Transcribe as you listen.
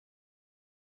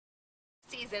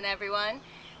Season, everyone.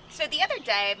 So the other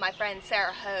day, my friend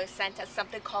Sarah Ho sent us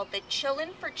something called the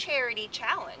Chillin' for Charity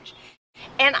Challenge.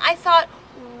 And I thought,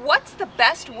 what's the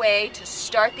best way to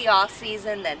start the off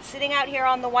season than sitting out here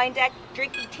on the wine deck,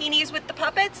 drinking teenies with the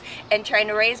puppets and trying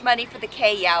to raise money for the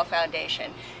Kay Yow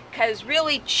Foundation? Because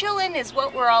really, chillin' is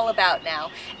what we're all about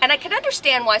now. And I can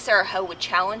understand why Sarah Ho would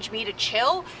challenge me to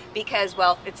chill because,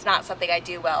 well, it's not something I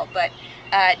do well, but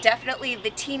definitely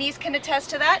the teenies can attest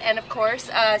to that. And of course,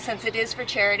 since it is for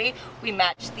charity, we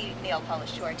match the nail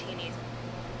polish to our teenies.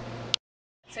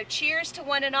 So cheers to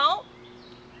one and all.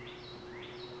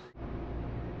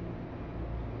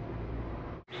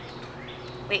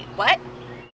 Wait, what?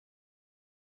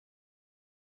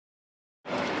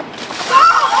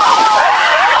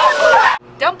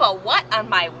 Dump a what on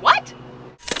my what?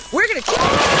 We're gonna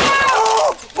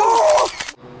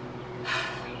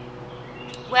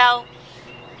Well,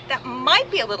 that might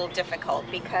be a little difficult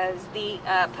because the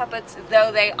puppets,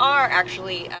 though they are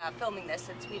actually filming this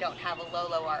since we don't have a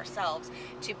Lolo ourselves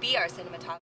to be our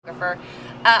cinematographer,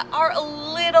 are a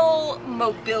little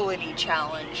mobility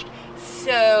challenged.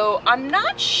 So I'm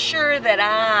not sure that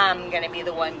I'm going to be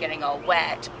the one getting all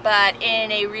wet, but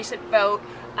in a recent vote,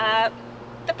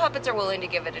 the puppets are willing to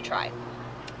give it a try.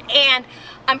 And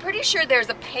I'm pretty sure there's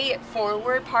a pay it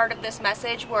forward part of this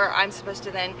message where I'm supposed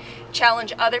to then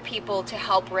challenge other people to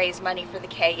help raise money for the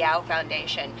Kay Yow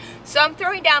Foundation. So I'm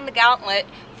throwing down the gauntlet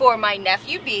for my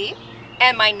nephew B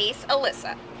and my niece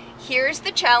Alyssa. Here's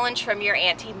the challenge from your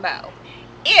Auntie Mo.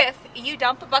 If you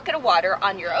dump a bucket of water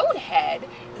on your own head,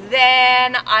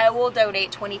 then I will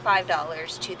donate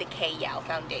 $25 to the Kay Yow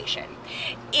Foundation.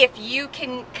 If you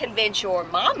can convince your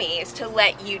mommies to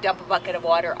let you dump a bucket of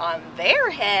water on their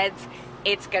heads,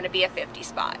 it's going to be a 50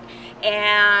 spot.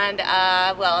 And,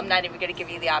 well, I'm not even going to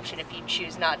give you the option if you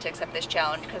choose not to accept this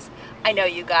challenge because I know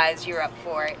you guys, you're up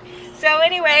for it. So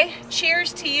anyway,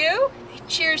 cheers to you.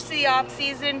 Cheers to the off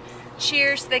season.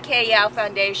 Cheers to the Kay Yow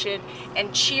Foundation,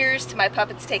 and cheers to my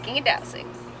puppets taking a dousing.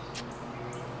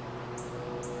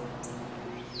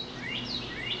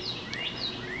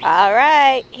 All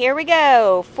right, here we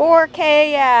go for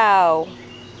Kay Yow.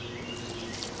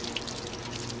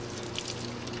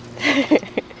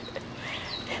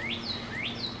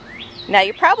 Now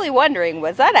you're probably wondering,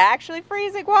 was that actually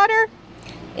freezing water?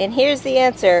 And here's the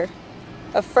answer: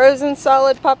 a frozen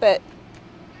solid puppet.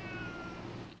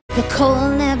 The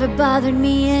cold never bothered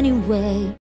me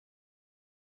anyway.